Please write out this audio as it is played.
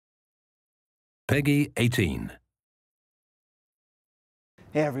Peggy 18.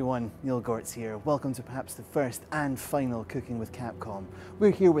 Hey everyone, Neil Gortz here. Welcome to perhaps the first and final Cooking with Capcom.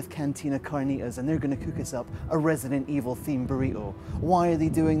 We're here with Cantina Carnitas and they're going to cook us up a Resident Evil themed burrito. Why are they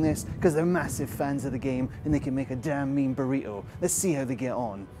doing this? Because they're massive fans of the game and they can make a damn mean burrito. Let's see how they get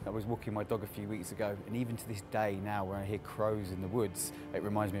on. I was walking my dog a few weeks ago, and even to this day now when I hear crows in the woods, it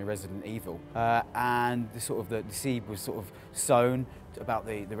reminds me of Resident Evil. And the seed was sort of sown about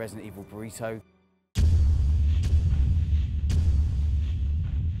the Resident Evil burrito.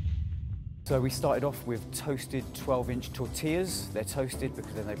 So we started off with toasted 12-inch tortillas. They're toasted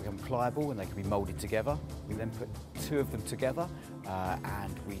because then they become pliable and they can be molded together. We then put two of them together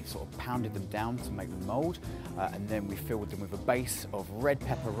and we sort of pounded them down to make them mold. And then we filled them with a base of red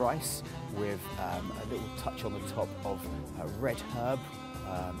pepper rice with a little touch on the top of red herb,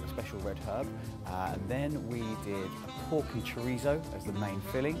 a special red herb. And then we did a pork and chorizo as the main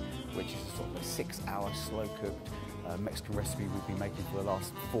filling, which is a sort of a 6-hour slow-cooked Mexican recipe we've been making for the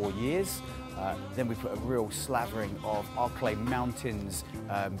last 4 years. Then we put a real slavering of Arclay Mountains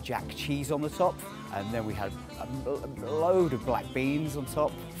jack cheese on the top, and then we had a load of black beans on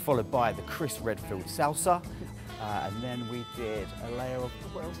top, followed by the crisp red-filled salsa. And then we did a layer of,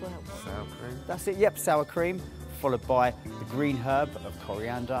 what else was that? Sour cream. That's it, yep, sour cream, followed by the green herb of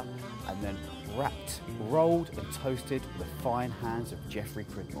coriander, and then wrapped, rolled and toasted with the fine hands of Jeffrey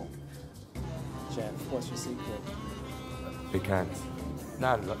Cridmore. Jeff, what's your secret? Big hands.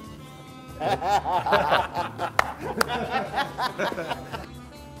 No, look.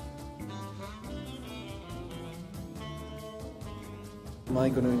 Am I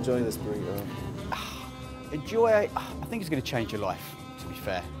going to enjoy this burrito? Enjoy it. I think it's going to change your life, to be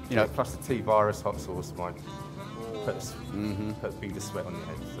fair. You know, plus the T-virus hot sauce might put a bead of sweat on your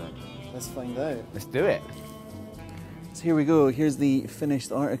head. So. Let's find out. Let's do it. So here we go, here's the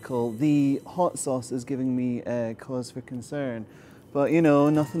finished article. The hot sauce is giving me cause for concern. But you know,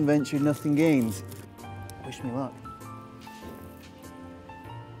 nothing ventured, nothing gained. Wish me luck.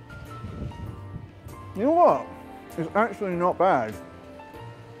 You know what? It's actually not bad.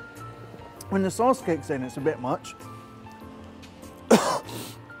 When the sauce kicks in, it's a bit much.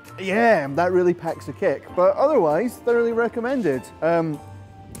 Yeah, that really packs a kick. But otherwise, thoroughly recommended.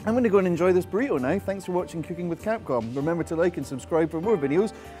 I'm going to go and enjoy this burrito now. Thanks for watching Cooking with Capcom. Remember to like and subscribe for more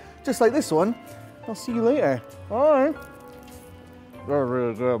videos, just like this one. I'll see you later. Bye. They're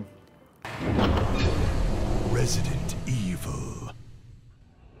really good. Resident